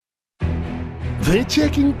They're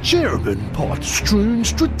checking cherubim pots strewn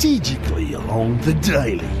strategically along the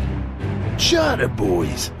daily. Charter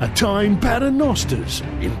boys are tying paternosters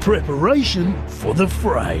in preparation for the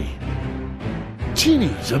fray.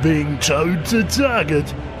 Tinnies are being towed to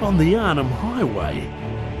target on the Arnhem Highway.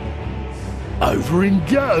 Over in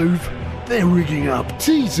Gove, they're rigging up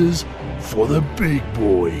teasers for the big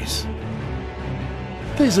boys.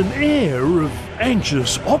 There's an air of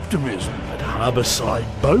anxious optimism at harbourside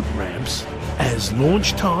boat ramps as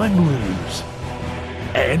launch time looms.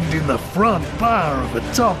 And in the front bar of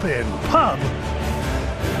a top-end pub...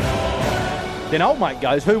 Then old mate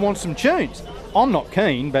goes, who wants some tunes? I'm not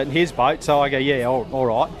keen, but his boat, so I go, yeah, all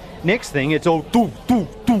right. Next thing, it's all doo, doo,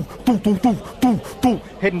 doo, doo, doo, doo, doo, doo,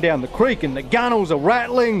 heading down the creek, and the gunnels are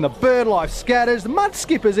rattling, the bird life scatters, the mud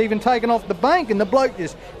skipper's even taken off the bank, and the bloke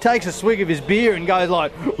just takes a swig of his beer and goes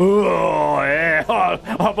like, oh, yeah,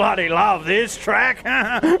 I bloody love this track.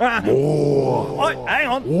 More. Oi, hang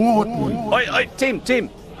on. Warden. Oi, Tim.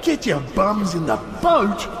 Get your bums in the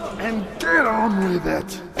boat and get on with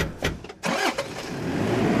it.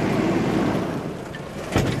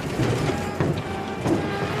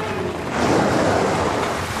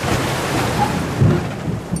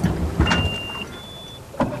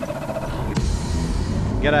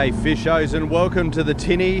 G'day fishos and welcome to the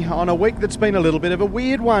Tinny on a week that's been a little bit of a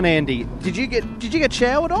weird one, Andy. Did you get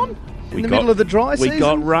showered on in the middle of the dry season? We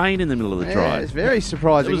got rain in the middle of the dry. It's very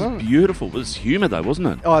surprising. It was wasn't it? beautiful. It was humid though, wasn't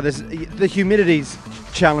it? Oh, the humidity's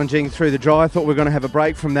challenging through the dry. I thought we were going to have a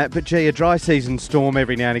break from that, but gee, a dry season storm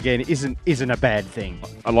every now and again isn't a bad thing.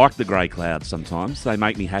 I like the grey clouds sometimes. They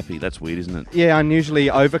make me happy. That's weird, isn't it? Yeah, unusually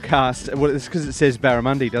overcast. Well, it's because it says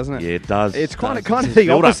Barramundi, doesn't it? Yeah, it does. It's kind of the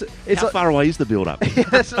build-up. opposite. It's How far away is the build-up? Yeah,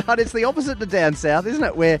 that's right. It's the opposite to down south, isn't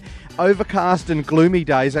it? Where overcast and gloomy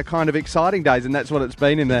days are kind of exciting days, and that's what it's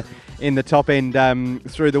been in the top end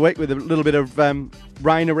through the week with a little bit of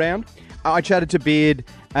rain around. I chatted to Beard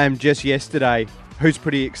just yesterday, who's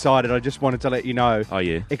pretty excited. I just wanted to let you know. Oh,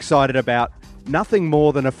 yeah. Excited about nothing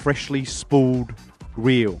more than a freshly spooled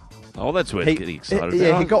reel. Oh, that's worth getting excited about.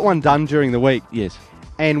 Yeah, he got one done during the week. Yes.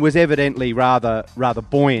 And was evidently rather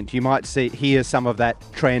buoyant. You might hear some of that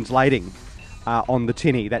translating on the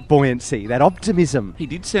Tinny, that buoyancy, that optimism. He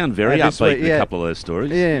did sound very upbeat in a couple of those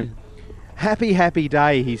stories. Yeah. Happy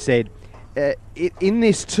day, he said. In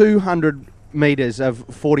this 200 metres of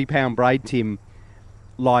 40-pound braid, Tim,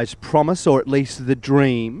 lies promise, or at least the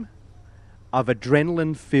dream, of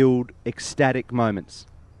adrenaline-filled ecstatic moments,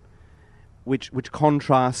 which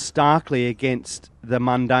contrasts starkly against the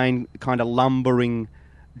mundane kind of lumbering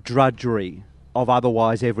drudgery of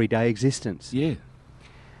otherwise everyday existence. Yeah.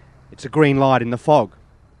 It's a green light in the fog.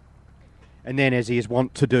 And then, as he is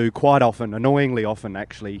wont to do quite often, annoyingly often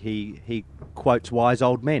actually, he quotes wise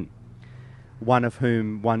old men, one of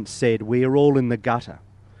whom once said, "We are all in the gutter,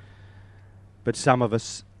 but some of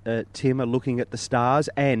us, Tim, are looking at the stars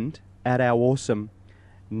and at our awesome,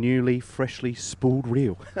 newly, freshly spooled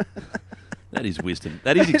reel." That is wisdom.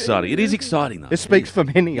 That is exciting. It is exciting, though. It speaks for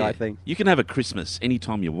many, I think. You can have a Christmas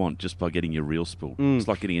anytime you want just by getting your reel spooled. It's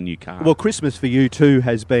like getting a new car. Well, Christmas for you too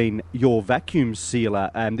has been your vacuum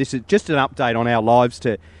sealer. This is just an update on our lives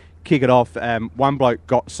to kick it off. One bloke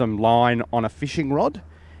got some line on a fishing rod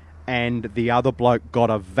and the other bloke got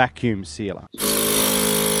a vacuum sealer.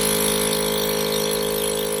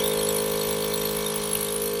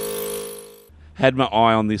 Had my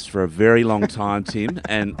eye on this for a very long time, Tim,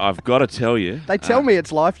 and I've got to tell you... They tell me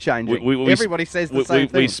it's life-changing. Everybody says the same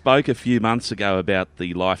thing. We spoke a few months ago about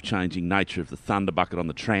the life-changing nature of the Thunder Bucket on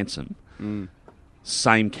the transom.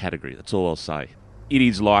 Same category, that's all I'll say. It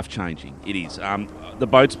is life-changing. It is. The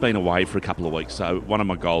boat's been away for a couple of weeks, so one of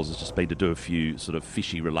my goals has just been to do a few sort of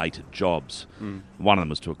fishy-related jobs. One of them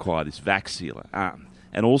was to acquire this vac sealer.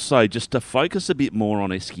 And also just to focus a bit more on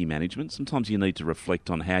esky management. Sometimes you need to reflect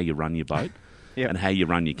on how you run your boat. Yep. And how you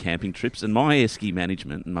run your camping trips. And my esky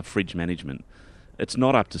management and my fridge management, it's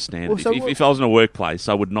not up to standard. If I was in a workplace,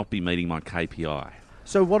 I would not be meeting my KPI.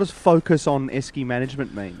 So what does focus on esky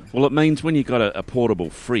management mean? Well, it means when you've got a portable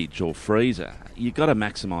fridge or freezer, you've got to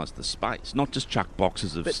maximise the space, not just chuck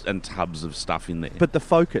boxes and tubs of stuff in there. But the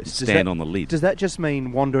focus... Stand on the lid. Does that just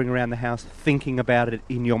mean wandering around the house thinking about it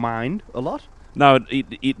in your mind a lot? No,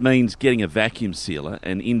 it means getting a vacuum sealer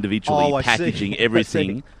and individually packaging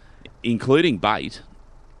everything... including bait.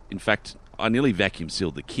 In fact, I nearly vacuum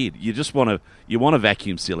sealed the kid. You want to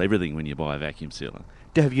vacuum seal everything when you buy a vacuum sealer.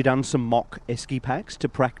 Have you done some mock esky packs to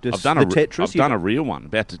practice Tetris? I've done a real one.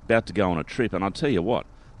 About to go on a trip, and I'll tell you what,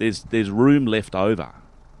 there's room left over.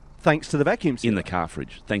 Thanks to the vacuum sealer. In the car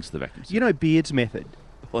fridge. Thanks to the vacuum sealer. You know Beard's method.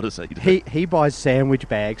 What does he do? He buys sandwich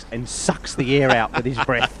bags and sucks the air out with his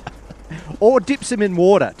breath. Or dips them in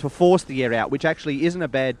water to force the air out, which actually isn't a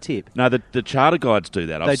bad tip. No, the charter guides do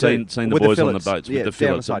that. I've seen the With boys the on the boats with the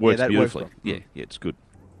fillets. It works beautifully. Yeah, it's good.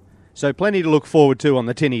 So plenty to look forward to on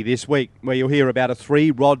the tinny this week, where you'll hear about a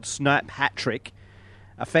 3-rod snap hat trick,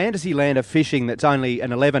 a fantasy land of fishing that's only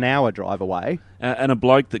an 11-hour drive away. And a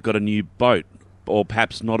bloke that got a new boat, or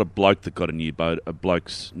perhaps not a bloke that got a new boat, a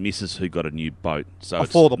bloke's missus who got a new boat. So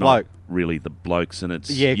it's for the not bloke. really the blokes, and it's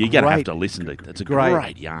Yeah, you're going to have great. to listen to it. It's a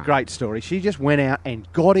great yarn. Great story. She just went out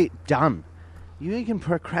and got it done. You can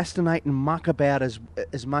procrastinate and muck about as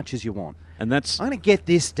much as you want. And that's I'm going to get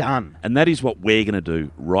this done. And that is what we're going to do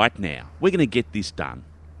right now. We're going to get this done.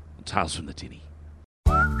 Tales from the Tinny.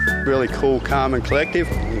 Really cool, calm and collective.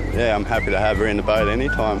 Yeah, I'm happy to have her in the boat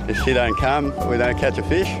anytime. If she don't come, we don't catch a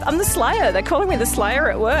fish. I'm the Slayer. They're calling me the Slayer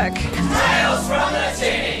at work. Tales from the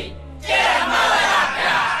Tinny.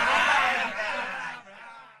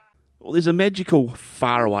 Well, there's a magical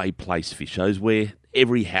faraway place, Fishos, where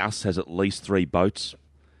every house has at least 3 boats.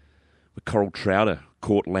 The coral trout are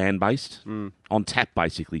caught land-based, on tap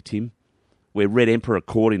basically, Tim, where red emperor are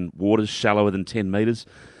caught in waters shallower than 10 metres.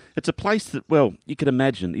 It's a place that, well, you can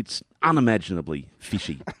imagine, it's unimaginably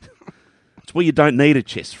fishy. It's where you don't need a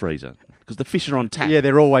chest freezer, because the fish are on tap. Yeah,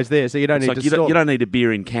 they're always there, so you don't It's need like to stop. you don't need a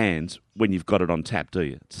beer in cans when you've got it on tap, do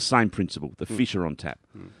you? It's the same principle. The fish are on tap.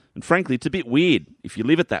 And frankly, it's a bit weird if you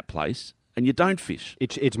live at that place and you don't fish.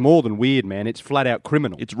 It's more than weird, man. It's flat out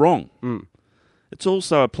criminal. It's wrong. It's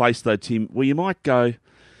also a place, though, Tim, where you might go,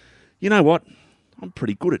 you know what? I'm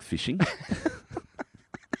pretty good at fishing.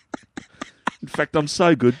 In fact, I'm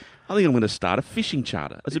so good, I think I'm going to start a fishing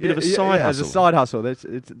charter as a bit of a side hustle. As a side hustle,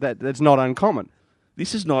 that's not uncommon.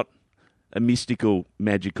 This is not a mystical,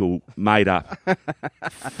 magical, made-up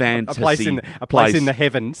fantasy a place in the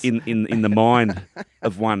heavens. in the mind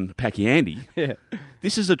of one Packy Andy. Yeah.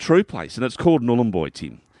 This is a true place, and it's called Nhulunbuy,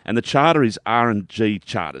 Tim. And the charter is R&G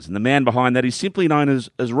Charters, and the man behind that is simply known as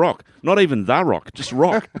Rock. Not even The Rock, just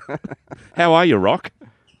Rock. How are you, Rock?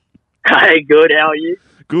 Hey, good. How are you?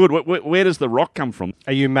 Good. Where does the rock come from?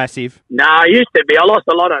 Are you massive? No, I used to be. I lost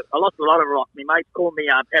a lot of rock. My mates call me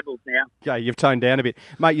Pebbles now. Okay, you've toned down a bit.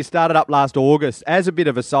 Mate, you started up last August as a bit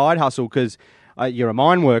of a side hustle because you're a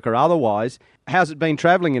mine worker otherwise. How's it been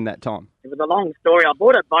travelling in that time? It was a long story. I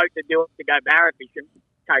bought a boat to go barra fishing,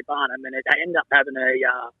 Cape Arnhem, and I ended up having a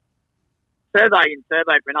survey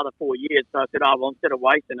for another 4 years. So I said, oh, well, instead of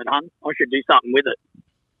wasting it, I should do something with it.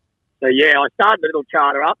 So, yeah, I started a little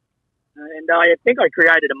charter up. And I think I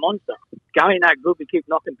created a monster. Going that good, we keep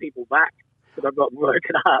knocking people back because I've got work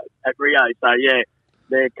at Rio. So, yeah,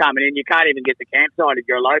 they're coming in. You can't even get the campsite if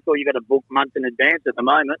you're a local. You've got to book months in advance at the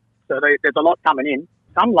moment. So there's a lot coming in.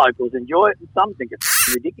 Some locals enjoy it and some think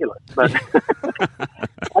it's ridiculous. But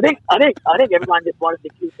I think everyone just wanted to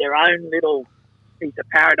keep their own little piece of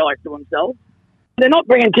paradise to themselves. They're not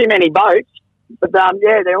bringing too many boats. But,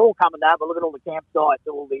 yeah, they're all coming to have a look at all the campsites,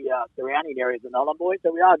 all the surrounding areas of Nhulunbuy.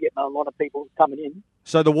 So we are getting a lot of people coming in.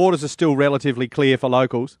 So the waters are still relatively clear for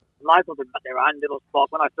locals? Locals have got their own little spot.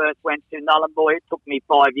 When I first went to Nhulunbuy, it took me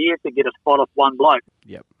 5 years to get a spot off one bloke.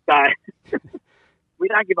 Yep. So we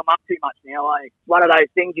don't give them up too much now. One of those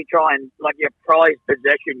things you try and, like your prized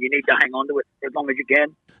possession, you need to hang on to it as long as you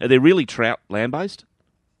can. Are they really trout land-based?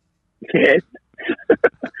 Yes.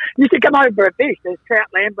 You should come over for a fish. There's trout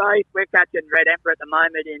land-based. We're catching red emperor at the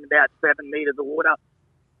moment in about 7 metres of water.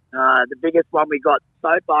 The biggest one we got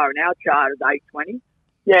so far in our chart is 820.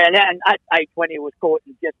 Yeah, and at 820 it was caught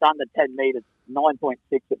in just under 10 metres, 9.6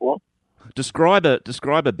 it was. Describe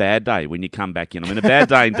a bad day when you come back in. I mean, a bad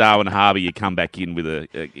day in Darwin Harbour, you come back in with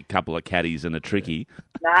a couple of caddies and a tricky.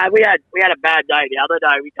 No, we had a bad day the other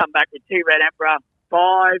day. We come back with 2 red emperor,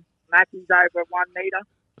 5 Mackies over 1 metre.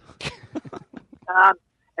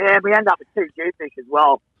 And we end up with 2 jewfish as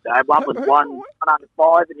well. So one was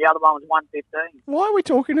 105 and the other one was 115. Why are we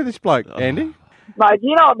talking to this bloke, Andy? Mate,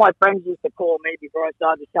 you know what my friends used to call me before I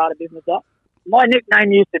started the charter business up? My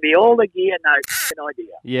nickname used to be All the Gear, No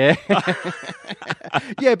Idea. Yeah.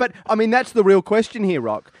 Yeah, but, I mean, that's the real question here,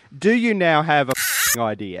 Rock. Do you now have a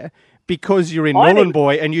idea because you're in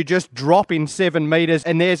Nhulunbuy and you just drop in 7 metres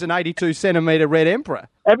and there's an 82-centimetre red emperor?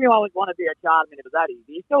 Everyone would want to be a charterman if it was that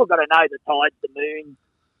easy. You still got to know the tides, the moon,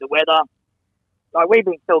 the weather. Like we've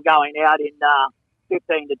been still going out in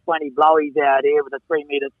 15 to 20 blowies out here with a 3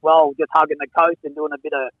 metre swell, just hugging the coast and doing a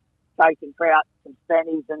bit of chasing trout, some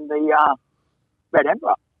spennies and the red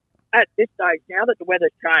emperor. At this stage, now that the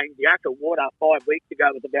weather's changed, the actual water 5 weeks ago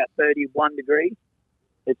was about 31 degrees.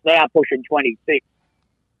 It's now pushing 26.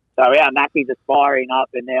 So our Mackies are firing up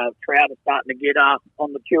and our trout are starting to get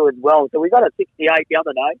on the queue as well. So we got a 68 the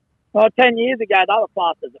other day. Well, 10 years ago, they were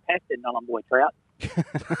classed as a pest in Nhulunbuy trout.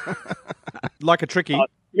 Like a tricky.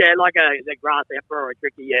 Yeah, like the grass emperor or a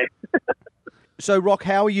tricky, yeah. So, Rock,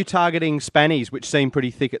 how are you targeting spannies, which seem pretty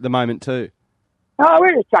thick at the moment too? Oh, we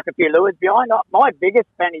just chuck a few lures behind. My biggest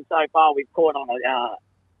spanny so far we've caught on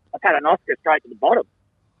a paternoster straight to the bottom.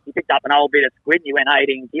 He picked up an old bit of squid and he went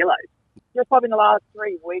 18 kilos. Just probably in the last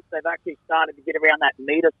 3 weeks, they've actually started to get around that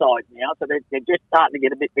metre size now. So they're just starting to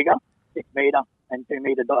get a bit bigger, 6 metre and 2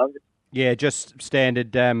 metre dogs. Yeah, just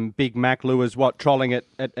standard Big Mac lures, trolling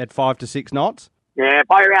at 5 to 6 knots? Yeah,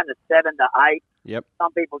 probably around the 7 to 8. Yep.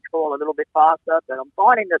 Some people trawl a little bit faster, but I'm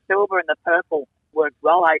finding the silver and the purple works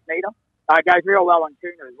well, 8 metre. It goes real well on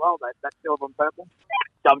tuna as well, that silver and purple.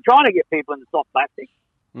 So I'm trying to get people in the soft plastic.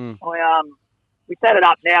 We set it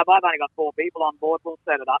up now. I've only got 4 people on board. We'll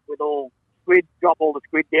set it up with all squid, drop all the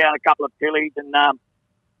squid down, a couple of pillies, and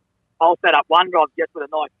I'll set up one rod just with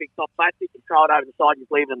a nice big soft plastic and throw it over the side and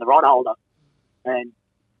just leave it in the rod holder. And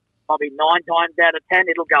probably 9 times out of 10,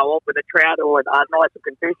 it'll go off with a trout or a nice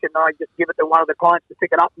looking fish, and I just give it to one of the clients to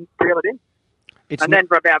pick it up and reel it in. Then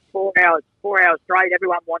for about 4 hours straight,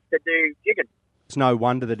 everyone wants to do jigging. It's no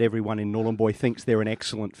wonder that everyone in Nhulunbuy thinks they're an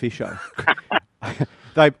excellent fisher.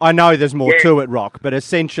 I know there's more to it, Rock, but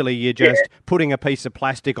essentially you're just putting a piece of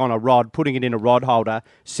plastic on a rod, putting it in a rod holder,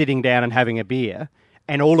 sitting down and having a beer,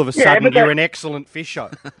 and all of a sudden you're an excellent fisher.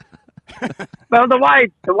 Well, the way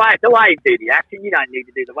you do the action, you don't need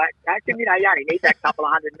to do the action. You only need that couple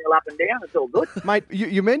of 100 mil up and down. It's all good. Mate,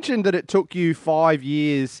 you mentioned that it took you 5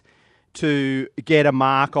 years to get a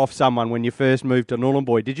mark off someone when you first moved to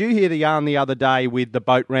Nhulunbuy. Did you hear the yarn the other day with the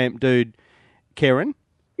boat ramp dude, Karen?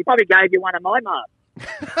 He probably gave you one of my marks.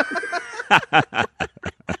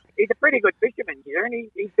 He's a pretty good fisherman here, and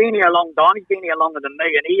he's been here a long time. He's been here longer than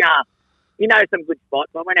me, and he knows some good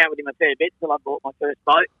spots. I went out with him a fair bit till I bought my first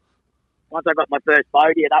boat. Once I got my first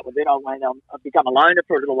boat here, that was it. I've become a loner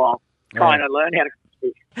for a little while, trying to learn how to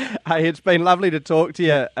fish. Hey, it's been lovely to talk to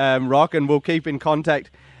you, Rock, and we'll keep in contact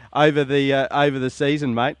over the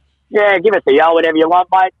season, mate. Yeah, give us a yell, whatever you want,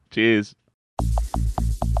 mate. Cheers.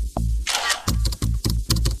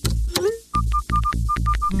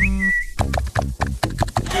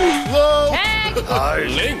 Love, Tag.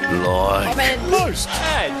 link, like, Comment. post,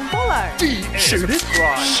 Follow. shoot it,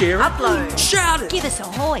 share it, Upload. shout it. Give us a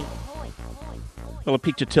hoy. Well, a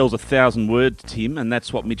picture tells 1,000 words, Tim, and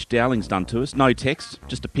that's what Mitch Dowling's done to us. No text,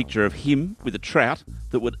 just a picture of him with a trout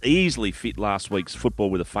that would easily fit last week's football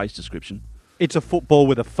with a face description. It's a football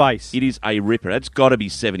with a face. It is a ripper. It's got to be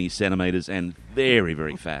 70 centimetres and very,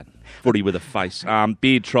 very fat. Footy with a face.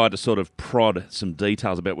 Beard tried to sort of prod some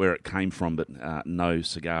details about where it came from, but no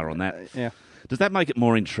cigar on that. Yeah. Does that make it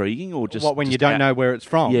more intriguing, or just when you don't know where it's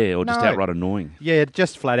from? Yeah, or just No. outright annoying? Yeah,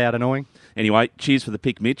 just flat out annoying. Anyway, cheers for the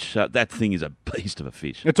pick, Mitch. That thing is a beast of a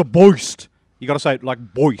fish. It's a boist. You got to say it like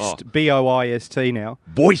boist. Oh. B-O-I-S-T now.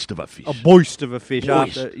 Boist of a fish. A boist of a fish.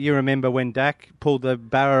 Boist. After, you remember when Dak pulled the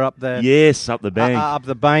barra up the Yes, up the bank. up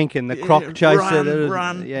the bank, and the croc chaser.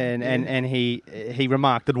 run. Yeah, and he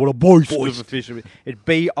remarked that what a boist of a fish. It's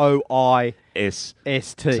B-O-I-S-T.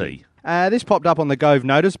 This popped up on the Gove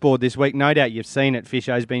notice board this week. No doubt you've seen it.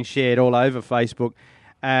 Fisho's been shared all over Facebook.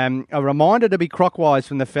 A reminder to be crockwise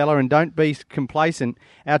from the fella and don't be complacent.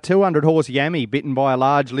 Our 200-horse Yammy bitten by a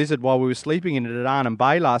large lizard while we were sleeping in it at Arnhem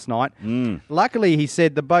Bay last night. Luckily, he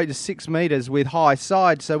said the boat is 6 metres with high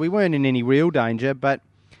side, so we weren't in any real danger, but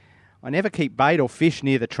I never keep bait or fish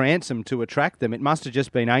near the transom to attract them. It must have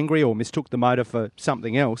just been angry or mistook the motor for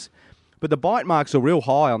something else. But the bite marks are real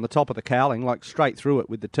high on the top of the cowling, like straight through it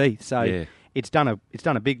with the teeth, so it's done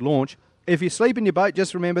a big launch. If you sleep in your boat,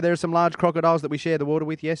 just remember there are some large crocodiles that we share the water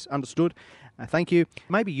with. Yes, understood. Thank you.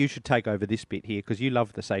 Maybe you should take over this bit here because you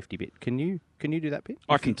love the safety bit. Can you do that bit?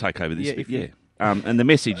 I can take over this bit, and the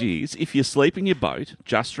message is, if you sleep in your boat,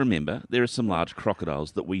 just remember there are some large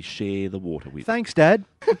crocodiles that we share the water with. Thanks, Dad.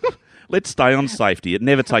 Let's stay on safety. It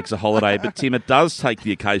never takes a holiday, but Tim, it does take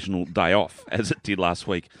the occasional day off, as it did last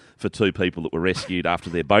week for 2 people that were rescued after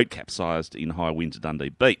their boat capsized in high winds at Dundee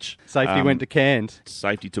Beach. Safety went to Cairns.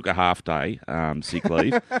 Safety took a half day sick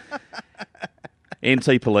leave.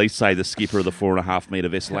 NT Police say the skipper of the 4.5-metre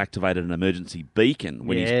vessel activated an emergency beacon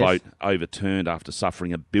when his boat overturned after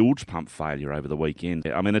suffering a bilge pump failure over the weekend.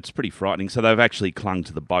 I mean, it's pretty frightening. So they've actually clung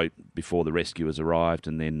to the boat before the rescuers arrived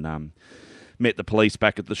and then met the police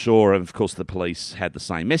back at the shore. And, of course, the police had the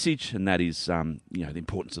same message, and that is the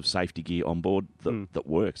importance of safety gear on board that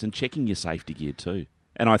works, and checking your safety gear too.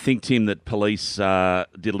 And I think, Tim, that police did a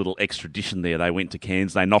little extradition there. They went to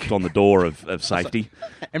Cairns, they knocked on the door of safety,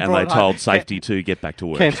 and they told safety to get back to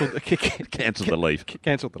work. Cancelled the leave.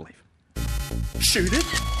 Cancelled the leave. Shoot it,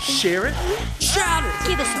 share it, shout it.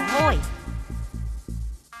 Give us a hoy.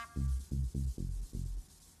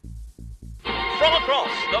 From across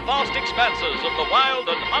the vast expanses of the wild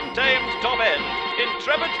and untamed top end,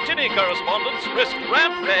 intrepid tinny correspondents risk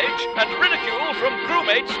rampage and ridicule from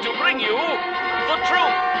crewmates to bring you the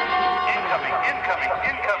truth. Incoming.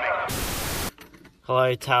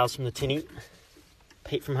 Hello, Tales from the Tinny.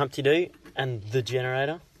 Pete from Humpty Doo and the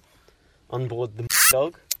Generator on board the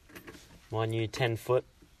Dog, my new 10-foot,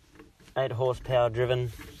 8 horsepower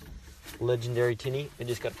driven legendary tinny. We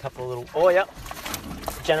just got a couple of little... Oh, yeah.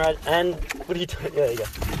 Generator. And what are you doing? There you go.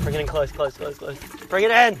 Bring it in close. Bring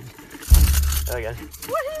it in. There we go.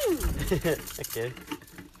 Woohoo! Okay.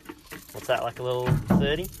 What's that, like a little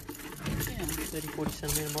 30? Yeah. 30, 40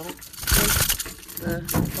 centimetre model?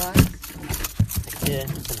 Yeah,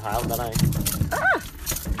 it's inhaled,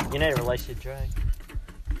 but you need to release your drag.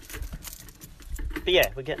 But yeah,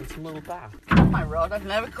 we're getting some little bar. Oh my rod, I've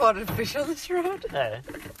never caught a fish on this rod. Yeah.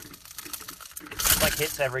 It's like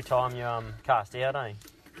hits every time you cast out, eh?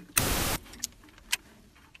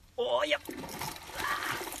 Oh, yep.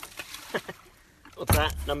 What's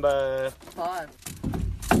that? Number 5.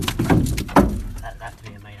 That'd have to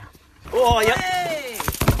be a metre. Oh, yep. Hey!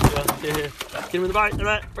 Get him in the boat. All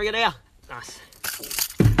right, bring it out. Nice.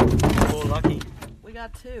 Oh, lucky. We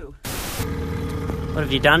got 2. What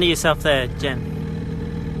have you done to yourself there, Jen?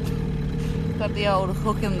 Got the old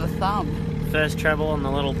hook in the thumb. First treble on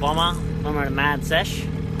the little bomber. When we're at a mad sesh.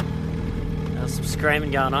 There was some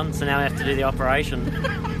screaming going on, so now we have to do the operation.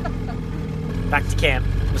 Back to camp.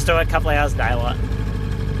 We've still got a couple of hours daylight.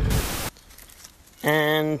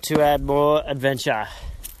 And to add more adventure,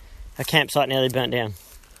 our campsite nearly burnt down.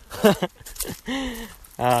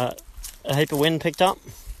 A heap of wind picked up,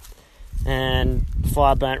 and the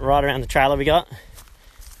fire burnt right around the trailer we got.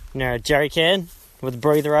 Near a jerry can with the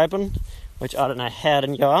breather open, which I don't know how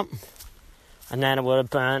didn't go up. And then it would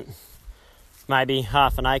have burnt maybe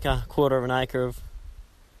half an acre, quarter of an acre of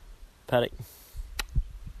paddock.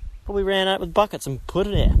 But we ran out with buckets and put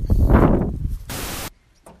it out.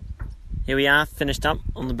 Here we are, finished up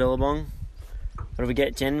on the Billabong. What did we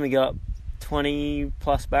get, Jen? We got 20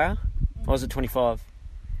 plus barra? Or was it 25?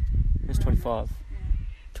 It was 25.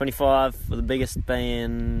 25, with the biggest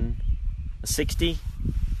being a 60,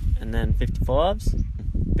 and then 55s.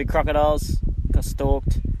 Big crocodiles, got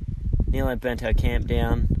stalked, nearly burnt our camp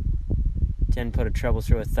down. Jen put a treble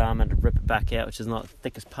through her thumb and had to rip it back out, which is not the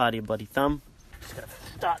thickest part of your bloody thumb. Just gotta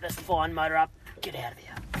start this fine motor up, get out of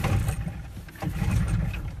here.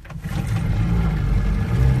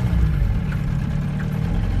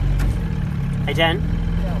 Hey Jen?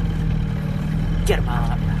 Yeah. Get him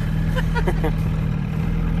all up.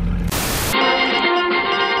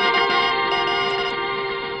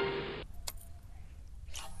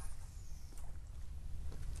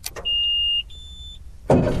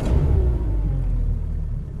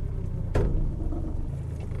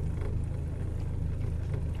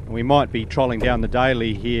 We might be trolling down the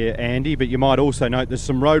Daly here, Andy, but you might also note there's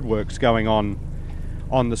some roadworks going on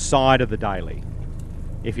the side of the Daly.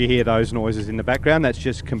 If you hear those noises in the background, that's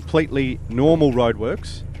just completely normal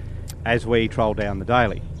roadworks as we troll down the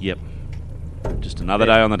Daly. Yep. Just another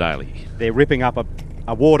day on the Daly. They're ripping up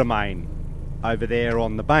a water main over there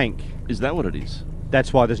on the bank. Is that what it is?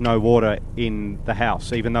 That's why there's no water in the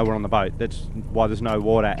house, even though we're on the boat. That's why there's no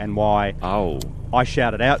water, and why I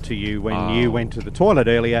shouted out to you when you went to the toilet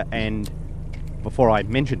earlier, and before I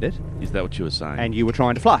mentioned it. Is that what you were saying? And you were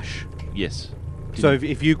trying to flush. Yes. So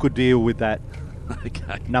if you could deal with that.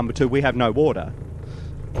 Okay. Number 2, we have no water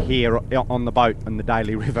here on the boat in the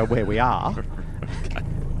Daly River where we are.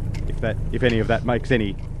 Okay. If any of that makes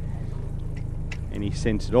any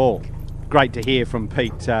sense at all. Great to hear from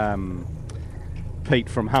Pete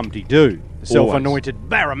from Humpty Doo, the self-anointed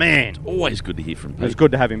Barra Man. Always good to hear from Pete. It was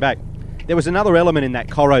good to have him back. There was another element in that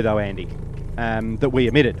Coro though, Andy, that we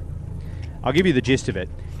omitted. I'll give you the gist of it.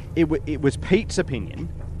 It was Pete's opinion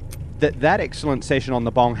that excellent session on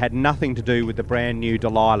the bong had nothing to do with the brand new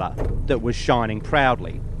Delilah that was shining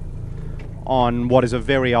proudly on what is a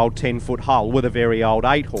very old 10-foot hull with a very old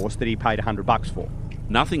 8-horse that he paid $100 for.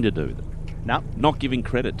 Nothing to do with it. No. Not giving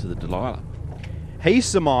credit to the Delilah. He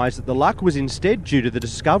surmised that the luck was instead due to the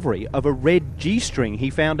discovery of a red G-string he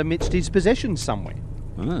found amidst his possessions somewhere.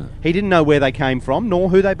 Ah. He didn't know where they came from, nor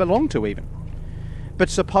who they belonged to even. But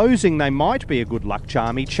supposing they might be a good luck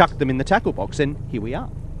charm, he chucked them in the tackle box, and here we are.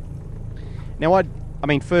 Now, I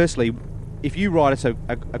mean, firstly, if you write us a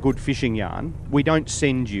good fishing yarn, we don't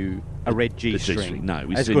send you a red G-string. No,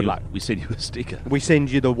 as good luck. We send you a sticker. We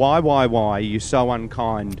send you the YYY, you so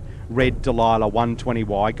unkind, red Delilah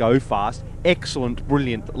 120Y, go fast, excellent,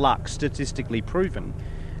 brilliant luck, statistically proven,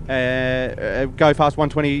 go fast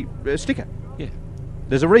 120 sticker. Yeah.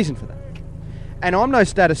 There's a reason for that. And I'm no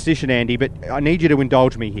statistician, Andy, but I need you to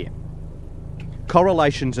indulge me here.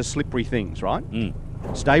 Correlations are slippery things, right?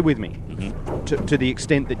 Stay with me to the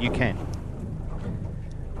extent that you can.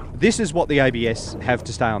 This is what the ABS have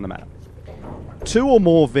to say on the matter. 2 or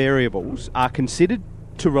more variables are considered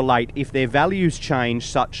to relate if their values change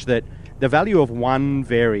such that the value of one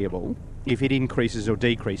variable, if it increases or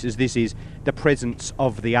decreases, this is the presence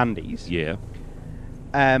of the undies,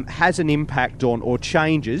 has an impact on or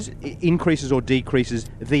changes, increases or decreases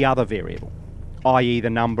the other variable, i.e. the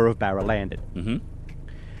number of barra landed.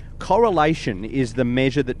 Correlation is the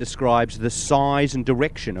measure that describes the size and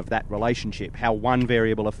direction of that relationship, how one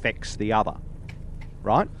variable affects the other.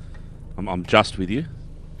 Right? I'm just with you.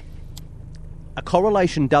 A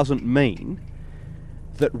correlation doesn't mean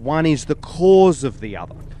that one is the cause of the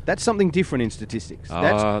other. That's something different in statistics.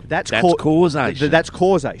 That's causation. That's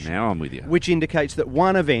causation. Now I'm with you. Which indicates that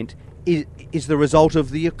one event is the result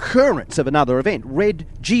of the occurrence of another event. Red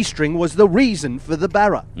G-string was the reason for the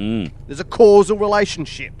barra. There's a causal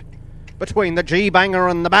relationship between the G-banger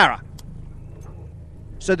and the barra.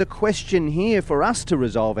 So the question here for us to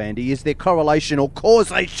resolve, Andy, is there correlation or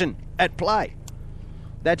causation at play?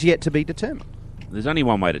 That's yet to be determined. There's only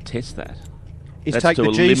one way to test that. Is That's to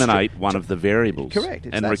eliminate one of the variables. Correct.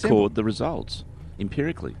 It's and that record simple. the results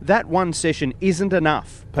empirically. That one session isn't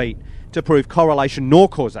enough, Pete, to prove correlation nor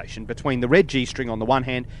causation between the red G-string on the one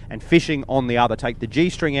hand and fishing on the other. Take the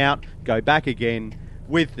G-string out, go back again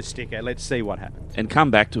with the sticker. Let's see what happens. And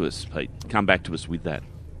come back to us, Pete. Come back to us with that.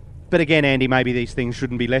 But again, Andy, maybe these things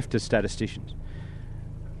shouldn't be left to statisticians.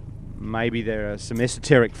 Maybe there are some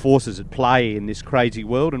esoteric forces at play in this crazy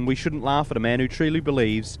world, and we shouldn't laugh at a man who truly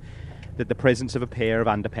believes that the presence of a pair of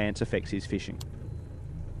underpants affects his fishing.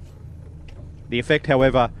 The effect,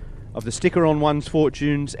 however, of the sticker on one's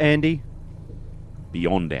fortunes, Andy?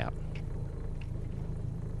 Beyond doubt.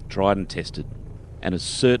 Tried and tested, and as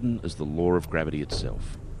certain as the law of gravity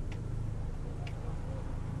itself.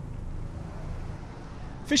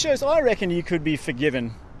 Fishers, I reckon you could be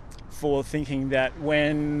forgiven for thinking that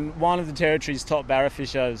when one of the Territory's top barra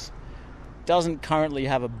fishers doesn't currently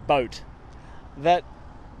have a boat, that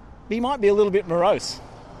he might be a little bit morose,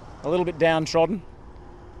 a little bit downtrodden,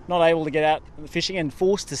 not able to get out fishing and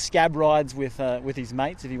forced to scab rides with his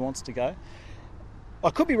mates if he wants to go. I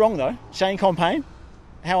could be wrong though. Shane Compain,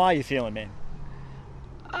 how are you feeling, man?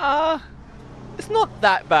 It's not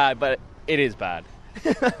that bad, but it is bad.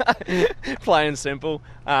 Plain and simple.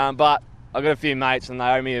 But I've got a few mates and they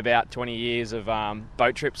owe me about 20 years of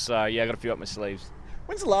boat trips, so yeah, I've got a few up my sleeves.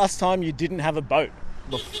 When's the last time you didn't have a boat?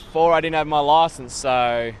 Before I didn't have my licence,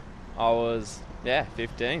 so I was,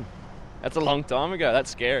 15. That's a long time ago. That's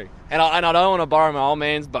scary. And I don't want to borrow my old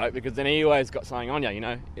man's boat because then he always got something on you, you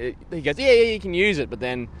know. He goes, yeah, you can use it, but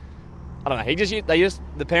then, I don't know,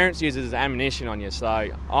 the parents use it as ammunition on you, so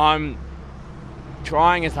I'm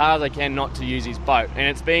trying as hard as I can not to use his boat. And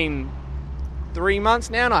it's been 3 months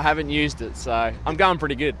now and I haven't used it, so I'm going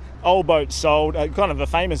pretty good. Old boat sold, kind of a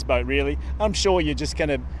famous boat really. I'm sure you're just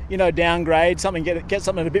going to, downgrade something, get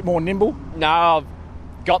something a bit more nimble. No, I've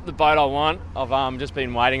got the boat I want. I've just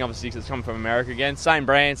been waiting, obviously, because it's coming from America again. Same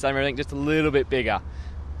brand, same everything, just a little bit bigger.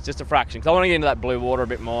 It's just a fraction. Because I want to get into that blue water a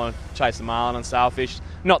bit more, chase the marlin and sailfish.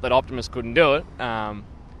 Not that Optimus couldn't do it, but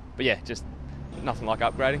yeah, just nothing like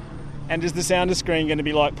upgrading. And is the sounder screen going to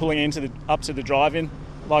be like pulling up to the drive-in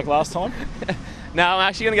like last time? No, I'm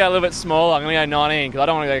actually going to go a little bit smaller. I'm going to go 19 because I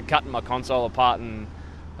don't want to go cutting my console apart, and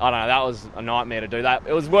I don't know, that was a nightmare to do that.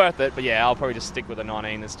 It was worth it, but yeah, I'll probably just stick with the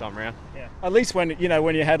 19 this time around. Yeah. At least when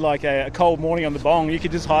you had like a cold morning on the bong, you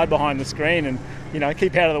could just hide behind the screen and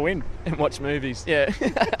keep out of the wind and watch movies. Yeah.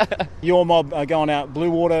 Your mob are going out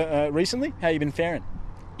blue water recently. How you been faring?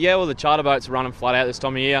 Yeah, well, the charter boats are running flat out this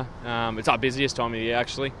time of year. It's our busiest time of year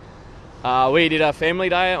actually. We did a family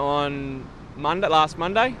day on last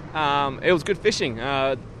Monday. It was good fishing.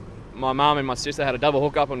 My mum and my sister had a double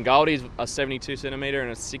hook up on goldies, a 72 centimetre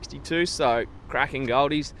and a 62, so cracking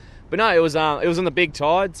goldies. But no, it was on the big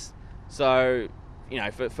tides, so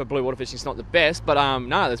for blue water fishing it's not the best. But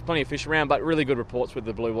no, there's plenty of fish around, but really good reports with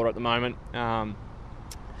the blue water at the moment.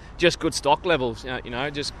 Just good stock levels,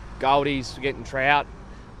 just goldies, getting trout,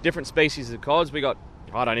 different species of cods. We got,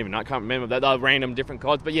 I don't even know, I can't remember, they're random different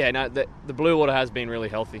cods. But yeah, no, the blue water has been really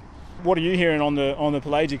healthy. What are you hearing on the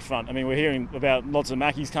pelagic front? I mean, we're hearing about lots of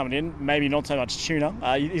mackies coming in, maybe not so much tuna.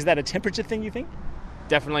 Is that a temperature thing, you think?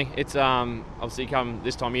 Definitely. It's obviously come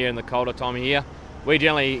this time of year and the colder time of year. We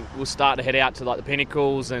generally will start to head out to like the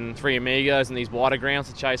Pinnacles and Three Amigos and these wider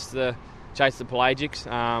grounds to chase the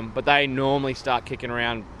pelagics. But they normally start kicking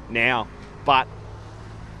around now. But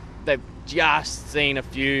they've just seen a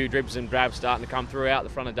few dribs and drabs starting to come through out the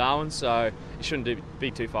front of Darwin, so it shouldn't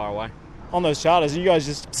be too far away. On those charters, are you guys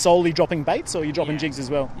just solely dropping baits, or are you dropping jigs as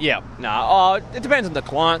well? Yeah, no, it depends on the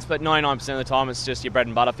clients, but 99% of the time it's just your bread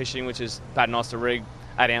and butter fishing, which is paternoster rig,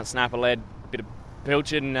 8-ounce snapper lead, bit of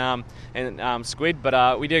pilchard and squid.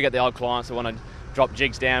 But we do get the odd clients that want to drop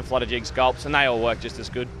jigs down, flutter jigs, gulps, and they all work just as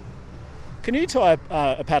good. Can you tie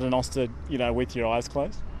a paternoster, with your eyes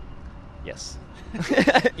closed? Yes.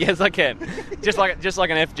 Yes, I can. Just like an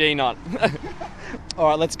FG knot. All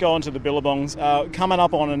right, let's go on to the billabongs. Coming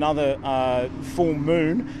up on another full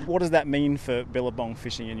moon, what does that mean for billabong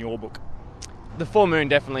fishing in your book? The full moon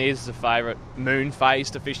definitely is the favourite moon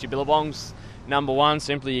phase to fish your billabongs. Number one,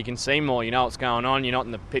 simply you can see more, you know what's going on, you're not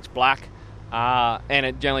in the pitch black. And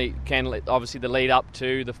it generally can, obviously the lead up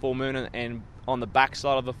to the full moon and on the back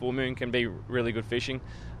side of the full moon can be really good fishing.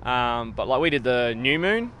 But like we did the new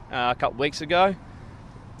moon a couple of weeks ago,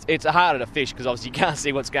 it's harder to fish because obviously you can't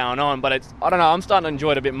see what's going on, but I don't know, I'm starting to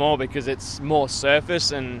enjoy it a bit more because it's more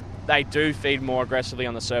surface and they do feed more aggressively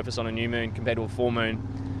on the surface on a new moon compared to a full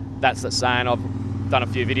moon. That's the saying. I've done a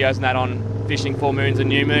few videos and that on fishing full moons and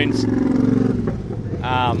new moons.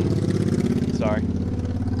 Sorry.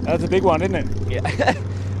 That's a big one, isn't it? Yeah.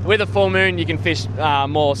 With a full moon, you can fish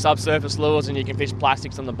more subsurface lures and you can fish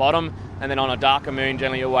plastics on the bottom. And then on a darker moon,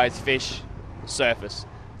 generally you always fish surface.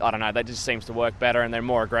 I don't know, that just seems to work better and they're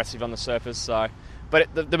more aggressive on the surface. So, but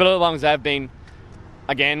the billabongs have been,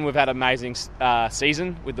 again, we've had an amazing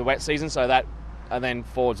season with the wet season. So that then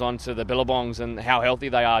forwards on to the billabongs and how healthy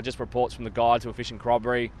they are. Just reports from the guides who are fishing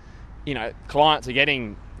Crobbery. Clients are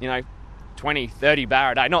getting, 20, 30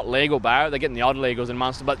 barra a day. Not legal barra, they're getting the odd legals in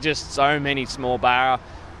Munster, but just so many small barra.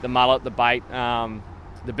 The mullet, the bait,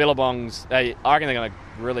 the billabongs, I reckon they're going to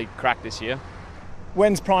really crack this year.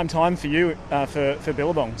 When's prime time for you for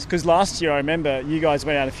billabongs? Because last year I remember you guys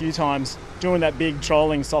went out a few times doing that big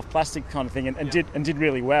trolling soft plastic kind of thing and did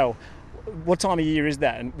really well. What time of year is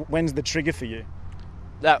that and when's the trigger for you?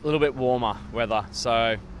 That little bit warmer weather.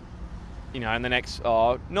 So, in the next,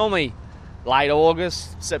 normally late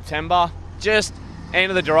August, September, just end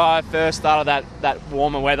of the dry, first start of that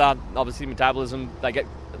warmer weather. Obviously metabolism,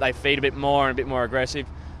 they feed a bit more and a bit more aggressive.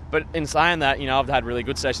 But in saying that, I've had really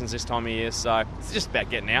good sessions this time of year, so it's just about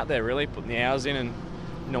getting out there, really, putting the hours in and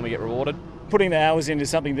normally get rewarded. Putting the hours in is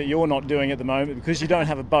something that you're not doing at the moment because you don't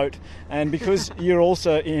have a boat and because you're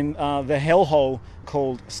also in the hellhole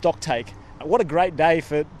called Stocktake. What a great day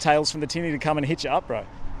for Tales from the Tinny to come and hit you up, bro.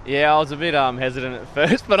 Yeah, I was a bit hesitant at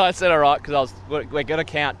first, but I said all right because we're going to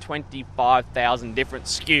count 25,000 different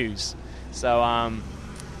SKUs. So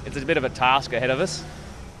it's a bit of a task ahead of us.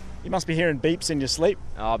 You must be hearing beeps in your sleep.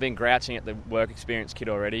 Oh, I've been grouching at the work experience kid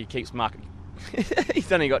already. He keeps marking.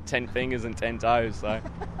 He's only got 10 fingers and 10 toes, so.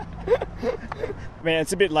 Man,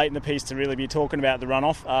 it's a bit late in the piece to really be talking about the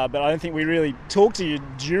runoff, but I don't think we really talked to you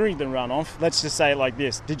during the runoff. Let's just say it like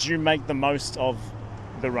this. Did you make the most of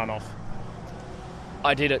the runoff?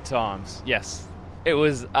 I did at times, yes. It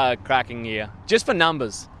was a cracking year. Just for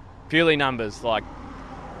numbers. Purely numbers. Like,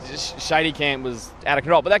 Shady Camp was out of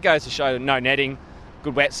control. But that goes to show no netting.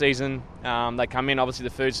 Good wet season. They come in, obviously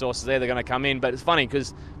the food sources there, they're going to come in. But it's funny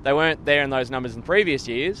because they weren't there in those numbers in previous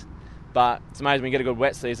years. But it's amazing when you get a good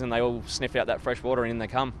wet season, they all sniff out that fresh water and in they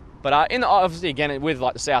come. But obviously, again, with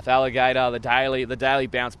like the South Alligator, the Daily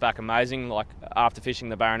bounced back amazing, like after fishing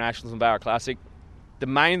the Barra Nationals and Barra Classic. The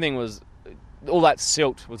main thing was all that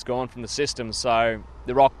silt was gone from the system, so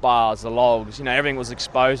the rock bars, the logs, everything was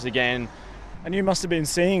exposed again. And you must have been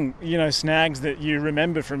seeing, snags that you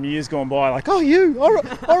remember from years gone by, like, oh, you,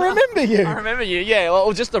 I remember you. I remember you, yeah.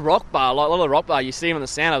 Well, just the rock bar, like a lot of the rock bar, you see them on the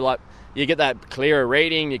sound, like, you get that clearer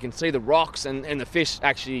reading, you can see the rocks, and the fish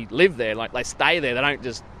actually live there, like, they stay there, they don't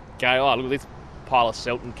just go, oh, look at this pile of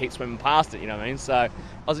silt and keep swimming past it, you know what I mean? So I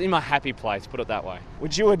was in my happy place, put it that way.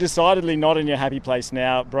 Which you are decidedly not in your happy place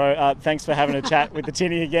now, bro. Thanks for having a chat with the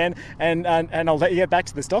Tinny again, and I'll let you get back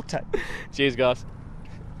to the Stocktake. Cheers, guys.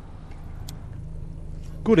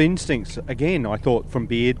 Good instincts, again, I thought, from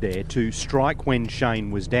Beard there, to strike when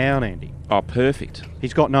Shane was down, Andy. Oh, perfect.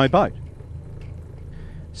 He's got no boat.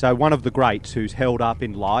 So one of the greats who's held up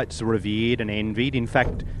in lights, revered and envied, in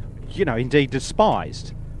fact, indeed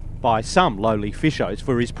despised by some lowly fishers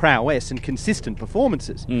for his prowess and consistent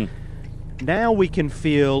performances. Now we can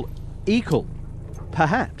feel equal,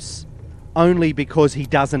 perhaps, only because he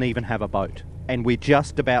doesn't even have a boat. And we're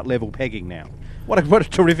just about level pegging now. What a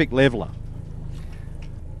terrific leveller.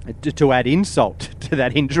 To add insult to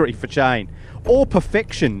that injury for Shane, or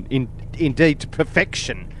perfection, indeed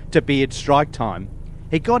perfection to Beard's strike time,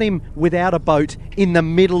 he got him without a boat in the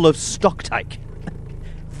middle of Stocktake.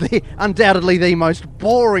 undoubtedly the most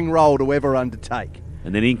boring role to ever undertake.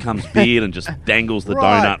 And then in comes Beard and just dangles the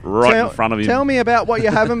donut right in front of him. Tell me about what you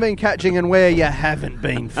haven't been catching and where you haven't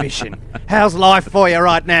been fishing. How's life for you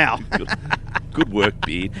right now? Good work,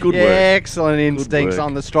 Beard. Good work. Excellent instincts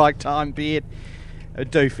on the strike time, Beard. I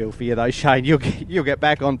do feel for you though, Shane. You'll get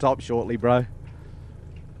back on top shortly, bro.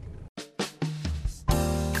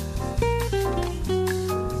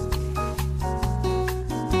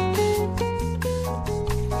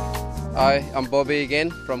 Hi, I'm Bobby again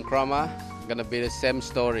from Cromer. Gonna be the same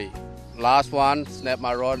story. Last one, snapped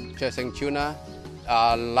my rod chasing tuna.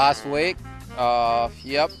 Last week,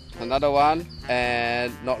 another one.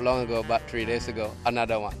 And not long ago, about 3 days ago,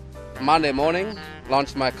 another one. Monday morning,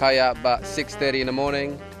 launched my kayak about 6:30 in the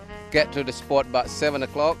morning. Get to the spot about 7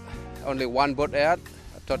 o'clock. Only one boat out.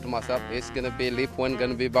 I thought to myself, it's gonna be leap one,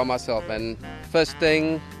 gonna be by myself. And first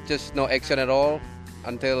thing, just no action at all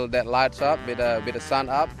until that lights up, bit of sun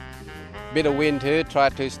up. Bit of wind too, try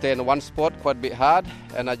to stay in one spot quite a bit hard,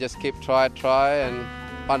 and I just keep try, and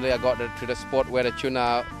finally I got to the spot where the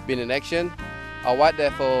tuna been in action. I wait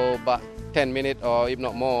there for about 10 minutes or if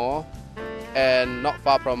not more, and not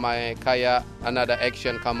far from my kayak, another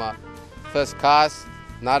action come up. First cast,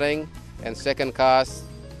 nothing, and second cast,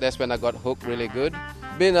 that's when I got hooked really good.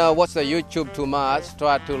 Been watch the YouTube too much,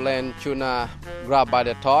 try to land tuna grab by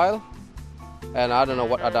the tail, and I don't know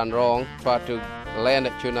what I done wrong, try to land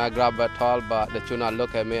the tuna, grab a towel, but the tuna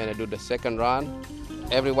look at me and I do the second run.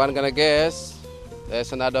 Everyone gonna guess,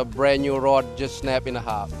 there's another brand new rod just snapped in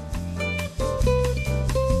half.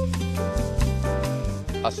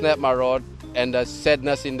 I snapped my rod and the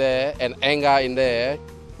sadness in there and anger in there.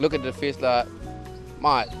 Look at the fish like,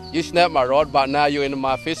 mate, you snapped my rod, but now you're in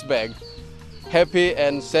my fish bag. Happy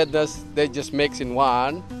and sadness, they just mix in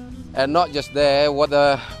one. And not just there, what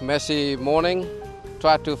a messy morning.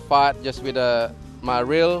 Try to fight just with my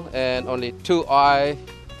reel and only 2 eye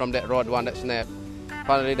from that rod, one that snapped.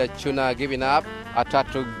 Finally the tuna giving up. I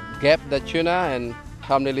tried to grab the tuna and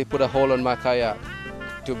finally put a hole on my kayak.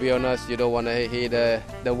 To be honest, you don't want to hear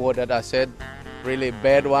the word that I said. Really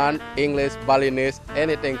bad one, English, Balinese,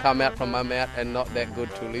 anything come out from my mouth and not that good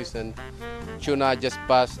to listen. Tuna just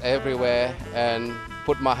passed everywhere and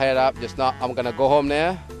put my head up, just now I'm gonna go home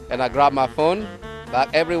now. And I grab my phone.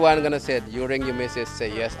 Like everyone gonna say, you ring your missus,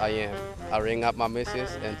 say yes I am. I ring up my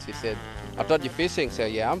missus and she said, I thought you're fishing. Say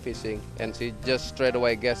yeah, I'm fishing. And she just straight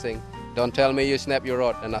away guessing, don't tell me you snap your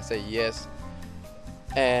rod. And I say yes.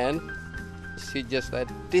 And she just said,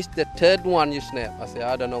 this the third one you snap. I say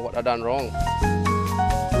I don't know what I done wrong.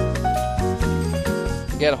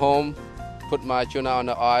 Get home, put my tuna on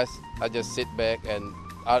the ice. I just sit back and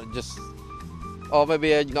I just,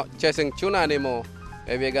 maybe I'm not chasing tuna anymore.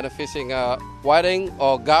 Maybe I'm gonna fishing whiting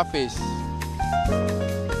or garfish.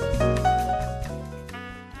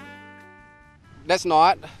 That's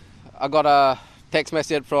not. I got a text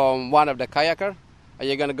message from one of the kayaker. Are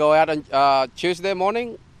you gonna go out on Tuesday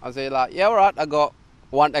morning? I say like, yeah, all right. I got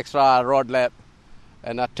one extra rod left,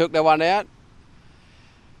 and I took the one out.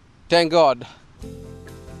 Thank God.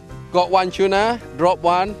 Got one tuna, dropped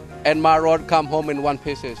one, and my rod come home in one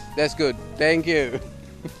pieces. That's good. Thank you.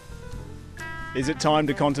 Is it time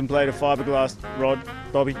to contemplate a fiberglass rod,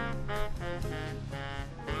 Bobby?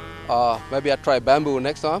 Maybe I try bamboo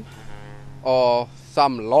next time, or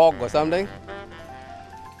some log or something.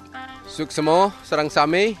 Suksamo, sarang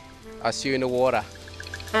sami. I'll see you in the water.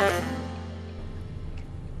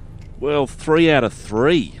 Well, 3 out of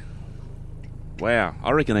 3. Wow,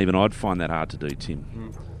 I reckon even I'd find that hard to do,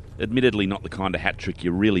 Tim. Admittedly, not the kind of hat trick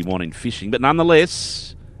you really want in fishing, but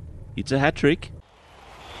nonetheless, it's a hat trick.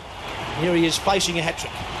 Here he is facing a hat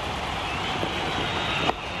trick.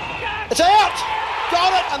 It's out!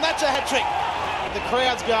 Got it, and that's a hat trick. The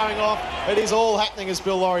crowd's going off. It is all happening, as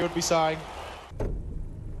Bill Laurie would be saying.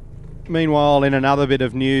 Meanwhile, in another bit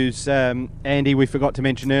of news, Andy, we forgot to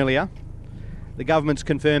mention earlier, the government's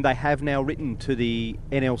confirmed they have now written to the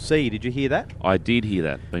NLC. Did you hear that? I did hear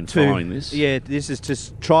that. Been following this. Yeah, this is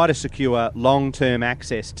to try to secure long-term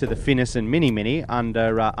access to the Finnis and Mini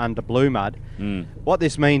under Blue Mud. What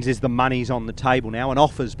this means is the money's on the table now. An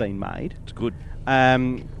offer's been made. It's good.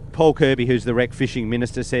 Paul Kirby, who's the Rec Fishing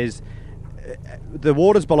Minister, says the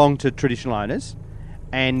waters belong to traditional owners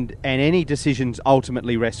and any decisions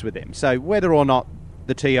ultimately rest with them. So whether or not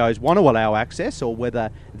the TOs want to allow access or whether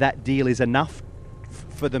that deal is enough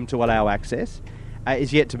for them to allow access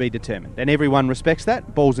is yet to be determined. And everyone respects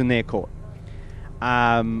that. Ball's in their court.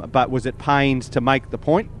 But was at pains to make the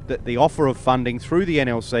point that the offer of funding through the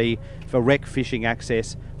NLC for rec fishing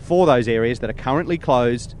access for those areas that are currently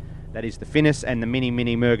closed, that is the Finnis and the Mini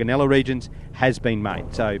Murganella regions, has been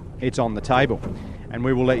made. So it's on the table. and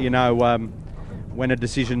we will let you know when a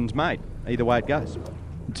decision's made. Either way it goes.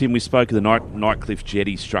 Tim, we spoke of the Nightcliff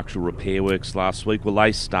Jetty structural repair works last week. Well,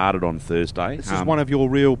 they started on Thursday. This is one of your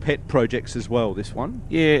real pet projects as well, this one.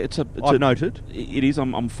 Yeah, I've noted. It is.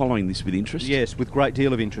 I'm following this with interest. Yes, with great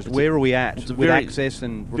deal of interest. Where are we at with access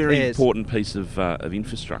and repairs? Very important piece of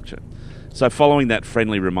infrastructure. So following that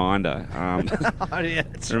friendly reminder,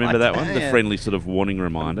 remember that one? The friendly sort of warning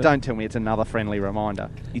reminder. Don't tell me it's another friendly reminder.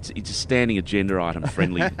 It's a standing agenda item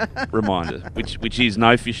friendly reminder, which is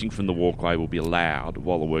no fishing from the walkway will be allowed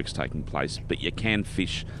while the work's taking place, but you can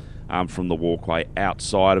fish from the walkway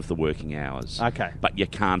outside of the working hours. Okay. But you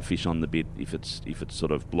can't fish on the bit if it's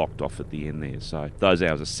sort of blocked off at the end there. So those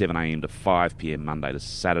hours are 7 a.m. to 5 p.m. Monday to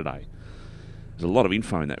Saturday. There's a lot of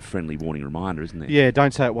info in that friendly warning reminder, isn't there? Yeah,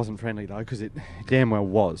 don't say it wasn't friendly, though, because it damn well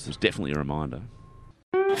was. It was definitely a reminder.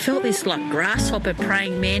 Felt this like grasshopper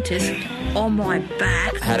praying mantis on my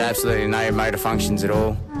back. Had absolutely no motor functions at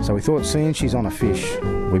all. So we thought, seeing she's on a fish,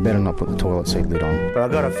 we better not put the toilet seat lid on. But I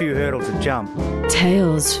got a few hurdles to jump.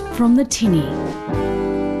 Tales from the Tinny.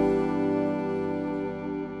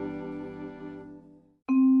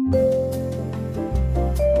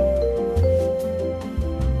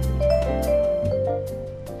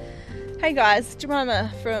 Hey guys, Jemima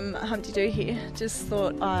from Humpty Doo here. Just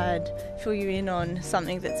thought I'd fill you in on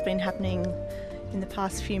something that's been happening in the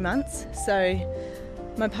past few months. So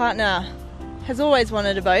my partner has always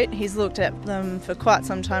wanted a boat. He's looked at them for quite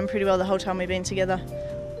some time, pretty well the whole time we've been together.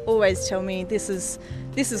 Always tell me, this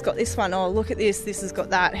has got this one, oh look at this has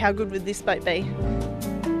got that, how good would this boat be?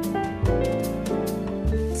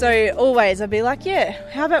 So always I'd be like, yeah,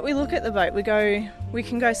 how about we look at the boat? We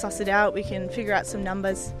can go suss it out, we can figure out some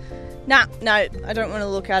numbers. No, I don't want to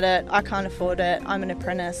look at it. I can't afford it. I'm an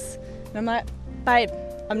apprentice. And I'm like, babe,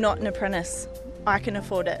 I'm not an apprentice. I can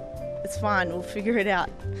afford it. It's fine. We'll figure it out.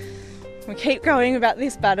 We keep going about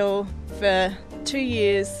this battle for 2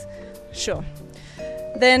 years. Sure.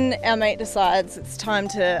 Then our mate decides it's time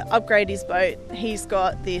to upgrade his boat. He's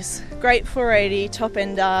got this great 480 top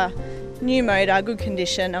ender, new motor, good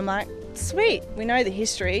condition. I'm like, sweet. We know the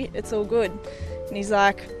history. It's all good. And he's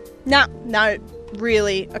like, no.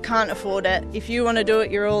 Really, I can't afford it. If you want to do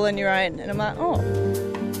it, you're all on your own. And I'm like, oh.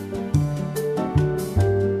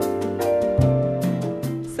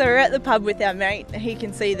 So we're at the pub with our mate. He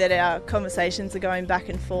can see that our conversations are going back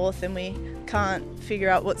and forth and we can't figure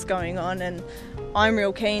out what's going on. And I'm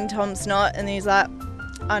real keen, Tom's not. And he's like,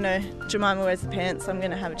 I know, Jemima wears the pants, so I'm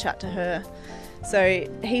going to have a chat to her. So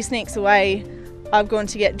he sneaks away. I've gone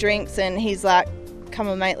to get drinks and he's like, come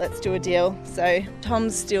on mate, let's do a deal. So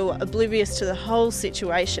Tom's still oblivious to the whole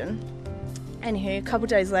situation. Anywho, a couple of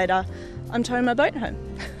days later, I'm towing my boat home.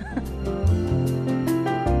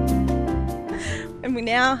 And we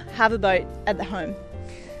now have a boat at the home.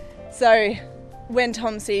 So when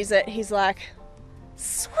Tom sees it, he's like,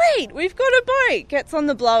 sweet, we've got a boat. Gets on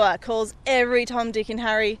the blower, calls every Tom, Dick and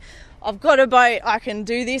Harry. I've got a boat, I can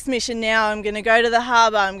do this mission now, I'm going to go to the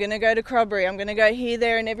harbour, I'm going to go to Crobbery, I'm going to go here,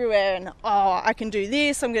 there and everywhere, and I can do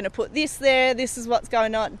this, I'm going to put this there, this is what's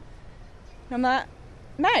going on. And I'm like,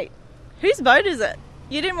 mate, whose boat is it?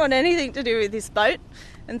 You didn't want anything to do with this boat.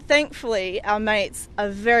 And thankfully our mates are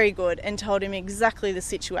very good and told him exactly the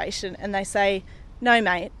situation, and they say, no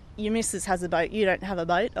mate, your missus has a boat, you don't have a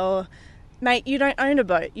boat, or mate, you don't own a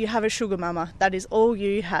boat, you have a sugar mama, that is all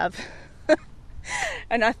you have.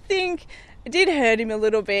 And I think it did hurt him a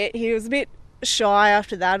little bit. He was a bit shy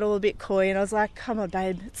after that, all a bit coy, and I was like, come on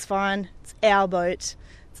babe, it's fine, it's our boat,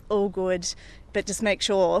 it's all good, but just make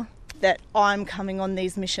sure that I'm coming on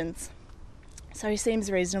these missions. So he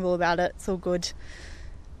seems reasonable about it, it's all good.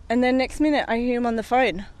 And then next minute I hear him on the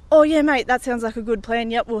phone, oh yeah mate, that sounds like a good plan,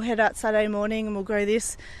 yep, we'll head out Saturday morning and we'll go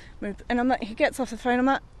this. And I'm like, he gets off the phone, I'm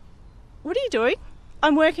like, what are you doing?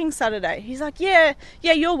 I'm working Saturday. He's like, yeah,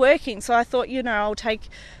 you're working. So I thought, I'll take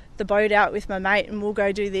the boat out with my mate and we'll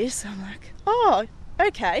go do this. I'm like, oh,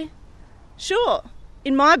 okay, sure.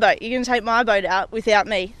 In my boat, you're going to take my boat out without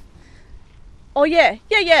me. Oh, yeah,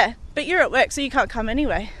 but you're at work, so you can't come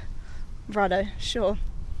anyway. Righto, sure.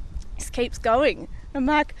 This keeps going. I'm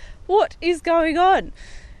like, what is going on?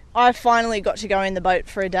 I finally got to go in the boat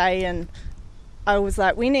for a day and I was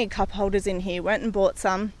like, we need cup holders in here. Went and bought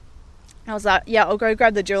some. I was like, yeah, I'll go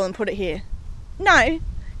grab the drill and put it here. No,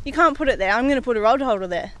 you can't put it there. I'm going to put a rod holder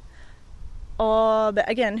there. Oh, but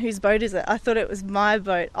again, whose boat is it? I thought it was my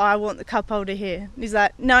boat. I want the cup holder here. And he's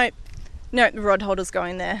like, no, the rod holder's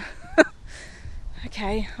going there.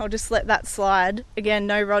 Okay, I'll just let that slide. Again,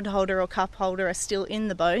 no rod holder or cup holder are still in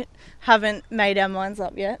the boat. Haven't made our minds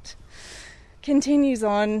up yet. Continues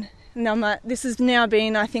on. And I'm like, this has now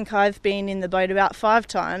been, I think I've been in the boat about 5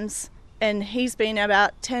 times. and he's been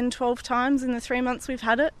about 10, 12 times in the 3 months we've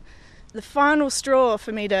had it. The final straw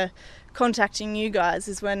for me to contacting you guys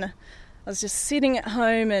is when I was just sitting at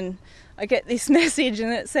home and I get this message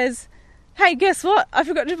and it says, hey, guess what? I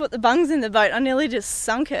forgot to put the bungs in the boat. I nearly just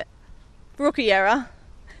sunk it. Rookie error,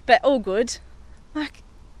 but all good. Like,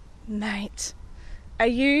 mate, are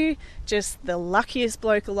you just the luckiest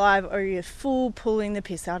bloke alive, or are you full pulling the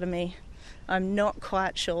piss out of me? I'm not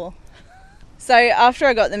quite sure. So after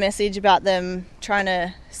I got the message about them trying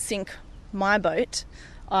to sink my boat,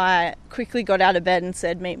 I quickly got out of bed and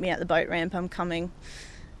said, meet me at the boat ramp, I'm coming.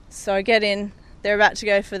 So I get in, they're about to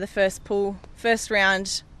go for the first pull, first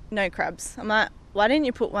round, no crabs. I'm like, why didn't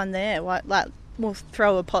you put one there? We'll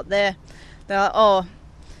throw a pot there. They're like, oh,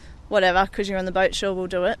 whatever, because you're on the boat, sure, we'll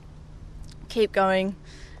do it. Keep going,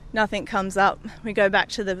 nothing comes up. We go back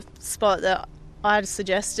to the spot that I'd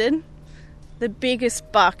suggested. The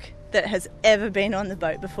biggest buck that has ever been on the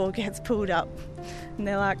boat before gets pulled up. And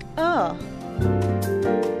they're like, oh.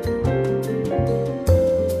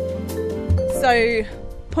 So,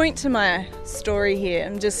 point to my story here,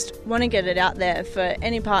 and just want to get it out there for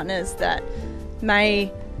any partners that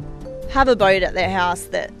may have a boat at their house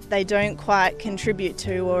that they don't quite contribute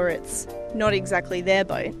to, or it's not exactly their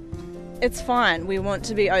boat. It's fine, we want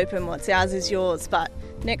to be open, what's ours is yours, but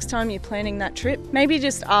next time you're planning that trip, maybe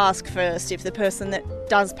just ask first if the person that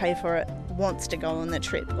does pay for it wants to go on the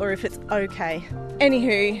trip, or if it's okay.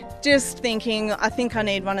 Anywho, just thinking, I think I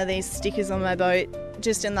need one of these stickers on my boat,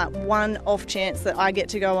 just in that one off chance that I get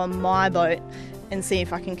to go on my boat and see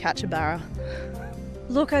if I can catch a barra.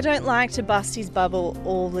 Look, I don't like to bust his bubble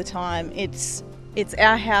all the time. It's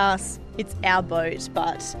our house, it's our boat,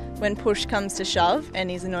 but when push comes to shove and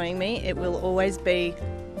he's annoying me, it will always be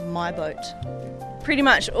my boat. Pretty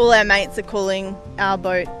much all our mates are calling our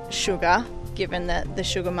boat Sugar, given that the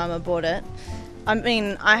Sugar Mama bought it. I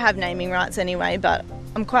mean, I have naming rights anyway, but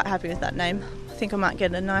I'm quite happy with that name. I think I might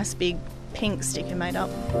get a nice big pink sticker made up.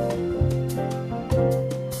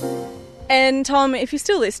 And Tom, if you're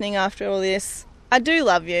still listening after all this, I do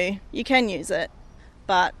love you. You can use it,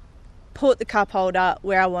 but put the cup holder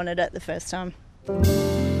where I wanted it the first time.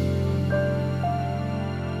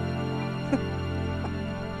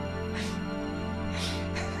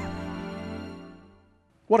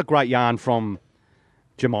 What a great yarn from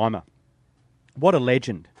Jemima. What a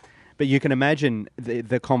legend. But you can imagine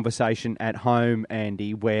the conversation at home,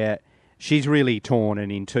 Andy, where she's really torn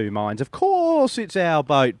and in two minds. Of course it's our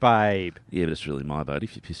boat, babe. Yeah, but it's really my boat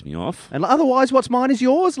if you piss me off. And otherwise, what's mine is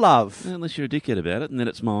yours, love. Unless you're a dickhead about it, and then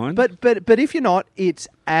it's mine. But if you're not, it's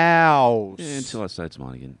ours. Yeah, until I say it's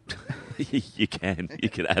mine again. You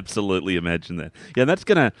can absolutely imagine that. Yeah,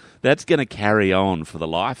 that's gonna carry on for the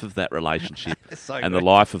life of that relationship and the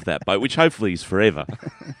life of that boat, which hopefully is forever.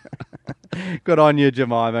 Good on you,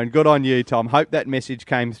 Jemima, and good on you, Tom. Hope that message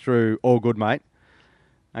came through all good, mate.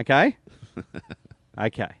 Okay?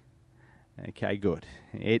 Okay, good.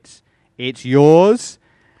 It's yours,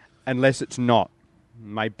 unless it's not.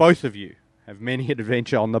 May both of you have many an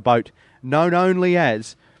adventure on the boat, known only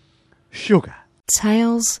as Sugar.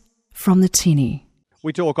 Tales from the Tinny.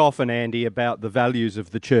 We talk often, Andy, about the values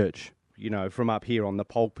of the church. You know, from up here on the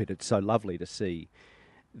pulpit, it's so lovely to see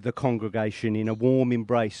the congregation in a warm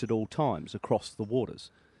embrace at all times across the waters.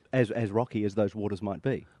 As rocky as those waters might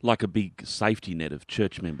be. Like a big safety net of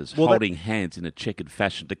church members holding hands in a checkered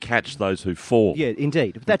fashion to catch those who fall. Yeah,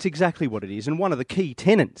 indeed. That's exactly what it is. And one of the key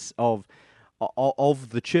tenets of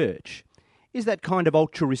the church is that kind of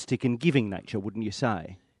altruistic and giving nature, wouldn't you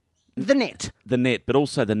say? The net. The net, but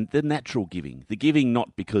also the natural giving. The giving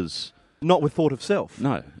not because... Not with thought of self.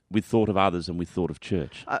 No, with thought of others and with thought of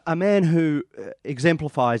church. A man who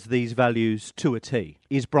exemplifies these values to a T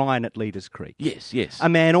is Brian at Leaders Creek. Yes. A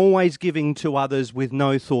man always giving to others with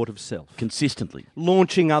no thought of self. Consistently.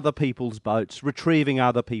 Launching other people's boats, retrieving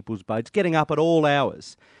other people's boats, getting up at all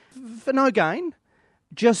hours. For no gain,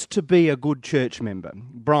 just to be a good church member.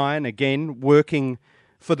 Brian, again, working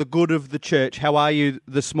for the good of the church. How are you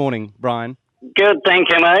this morning, Brian? Good, thank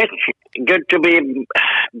you, mate. Good to be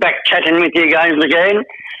back chatting with you guys again.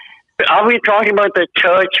 Are we talking about the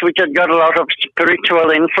church which has got a lot of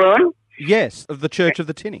spiritual influence? Yes, of the Church of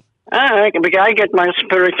the Tinny. Because I get my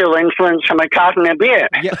spiritual influence from a carton of beer.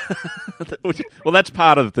 Yeah. Well, that's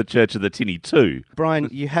part of the Church of the Tinny too. Brian,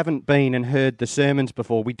 you haven't been and heard the sermons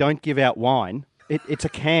before. We don't give out wine. It's a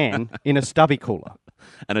can in a stubby cooler.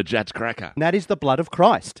 And a Jats cracker. And that is the blood of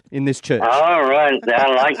Christ in this church. All right,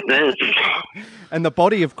 I like this. And the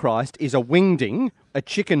body of Christ is a wingding, a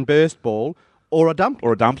chicken burst ball, or a dumpling.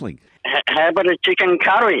 Or a dumpling. How about a chicken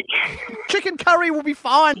curry? Chicken curry will be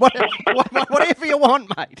fine. Whatever you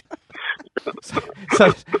want, mate.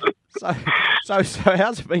 So So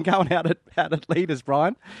how's it been going out at Leaders,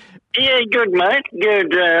 Brian? Yeah, good, mate.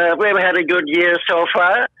 Good. We've had a good year so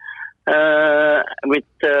far. With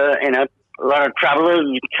a lot of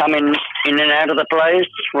travellers coming in and out of the place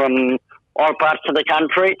from all parts of the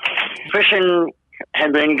country. Fishing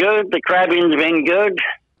has been good. The crabbing's been good.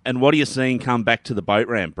 And what are you seeing come back to the boat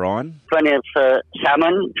ramp, Brian? Plenty of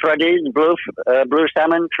salmon, threadies, blue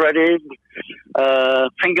salmon, threadies,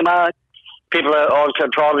 finger marks. People are also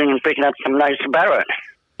trawling and picking up some nice barra.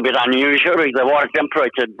 A bit unusual with the water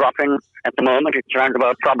temperature dropping at the moment. It's around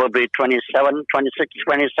about probably 27.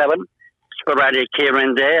 Sporadic here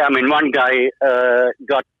and there. I mean, one guy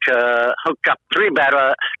got hooked up 3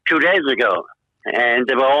 barra 2 days ago, and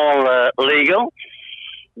they were all legal,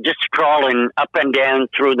 just crawling up and down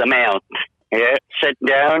through the mouth. Yeah, sit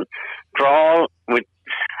down, crawl with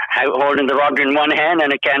holding the rod in one hand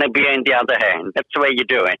and a can of beer in the other hand. That's the way you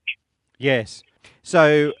do it. Yes.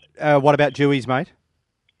 So, what about Jewies, mate?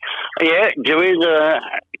 Yeah, Jewies are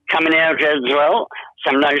coming out as well.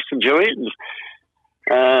 Some nice Jewies.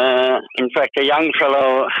 In fact, a young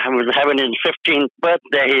fellow was having his 15th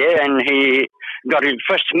birthday here, and he got his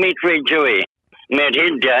first meat-free Jewy. Made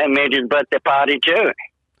his birthday party too.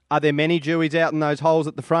 Are there many Jewies out in those holes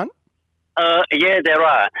at the front? Yeah, there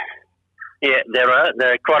are. Yeah, there are.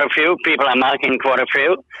 There are quite a few. People are marking quite a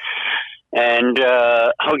few. And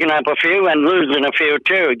hooking up a few and losing a few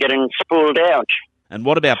too, getting spooled out. And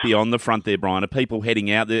what about beyond the front there, Brian? Are people heading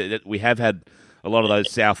out there? We have had a lot of those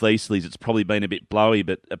southeasterlies. It's probably been a bit blowy,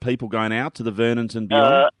 but are people going out to the Vernons and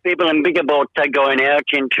beyond? People in bigger boats are going out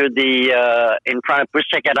into the in front of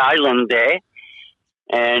Pussycat Island there,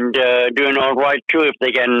 and doing all right too if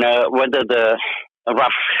they can weather the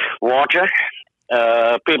rough water.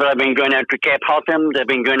 People have been going out to Cape Hotham. They've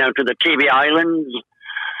been going out to the TV Islands.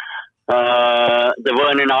 The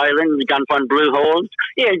Vernon Islands, Gunpoint Blue Holes.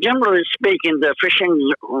 Yeah, generally speaking, the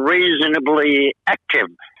fishing's reasonably active.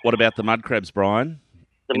 What about the mud crabs, Brian?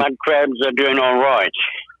 The mud crabs are doing all right.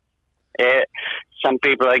 Some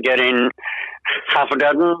people are getting half a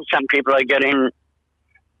dozen. Some people are getting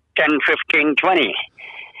 10, 15, 20.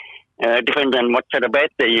 Depends on what sort of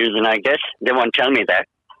bait they're using, I guess. They won't tell me that.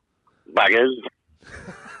 Buggers.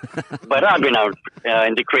 But I've been out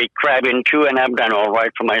in the creek crabbing too, and I've done all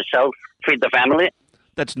right for myself. Feed the family.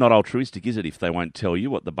 That's not altruistic, is it, if they won't tell you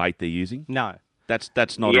what the bait they're using? No.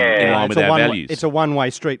 That's not in line with our values. It's a one-way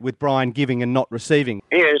street with Brian giving and not receiving.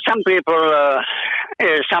 Yeah, some people,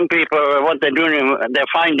 what they're doing, they're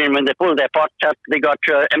finding when they pull their pots up, they got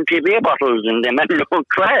empty beer bottles in them and no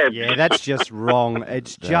crabs. Yeah, that's just wrong.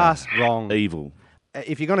 It's just wrong. Evil.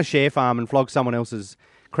 If you're going to share farm and flog someone else's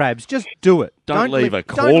crabs, just do it. Don't leave a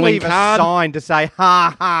calling calling Don't leave card. a sign to say,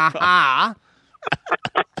 ha, ha, ha.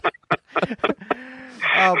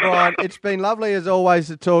 Oh, Brian, it's been lovely as always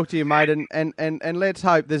to talk to you, mate, and let's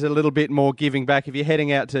hope there's a little bit more giving back. If you're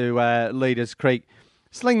heading out to Leaders Creek,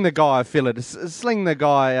 sling the guy a fillet, sling the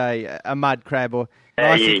guy a mud crab or a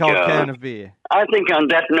nice and cold can of beer. I think on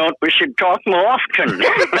that note, we should talk more often.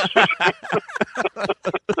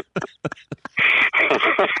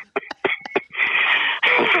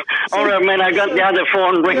 All right, man, I got the other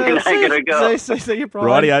phone ringing. I gotta go. See you,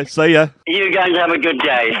 Brian. Rightio, see ya. You guys have a good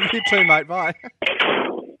day. You too, mate. Bye.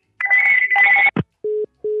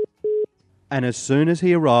 And as soon as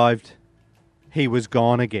he arrived, he was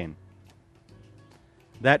gone again.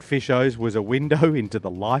 That Fishos was a window into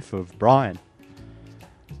the life of Brian.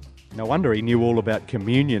 No wonder he knew all about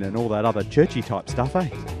communion and all that other churchy type stuff, eh?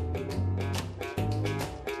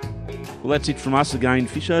 Well, that's it from us again,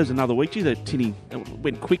 Fishos. Another week. Gee, that tinny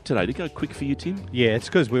went quick today. Did it go quick for you, Tim? Yeah, it's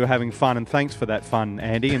because we were having fun, and thanks for that fun,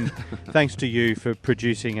 Andy, and thanks to you for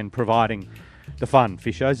producing and providing the fun,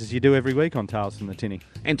 Fishos, as you do every week on Tales from the Tinny.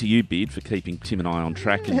 And to you, Beard, for keeping Tim and I on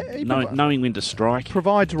track and knowing when to strike.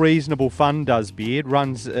 Provides reasonable fun, does Beard.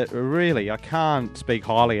 Runs, really, I can't speak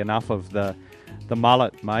highly enough of the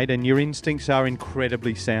mullet, mate, and your instincts are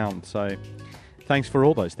incredibly sound, so thanks for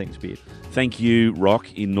all those things, Beard. Thank you,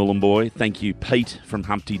 Rock in Nhulunbuy. Thank you, Pete from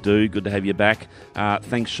Humpty Doo. Good to have you back.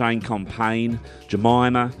 Thanks, Shane Compain,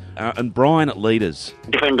 Jemima, and Brian at Leaders.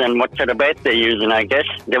 Depends on what sort of bait they're using, I guess.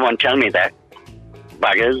 They won't tell me that.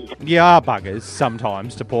 Buggers. You are buggers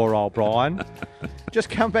sometimes to poor old Brian. Just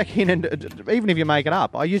come back in and, even if you make it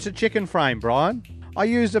up, I use a chicken frame, Brian. I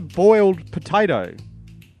use a boiled potato.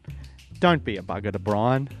 Don't be a bugger to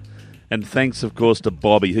Brian. And thanks, of course, to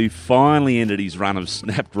Bobby, who finally ended his run of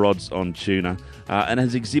snapped rods on tuna and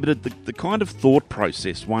has exhibited the kind of thought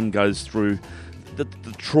process one goes through, the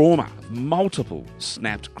trauma of multiple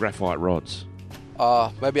snapped graphite rods.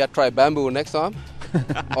 Maybe I'll try bamboo next time.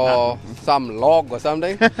 Or some log or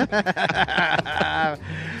something.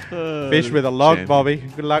 Fish with a log, champion. Bobby.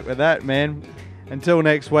 Good luck with that, man. Until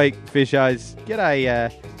next week, fishos, get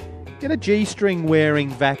a G-string wearing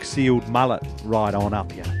vac sealed mullet right on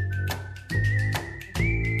up here.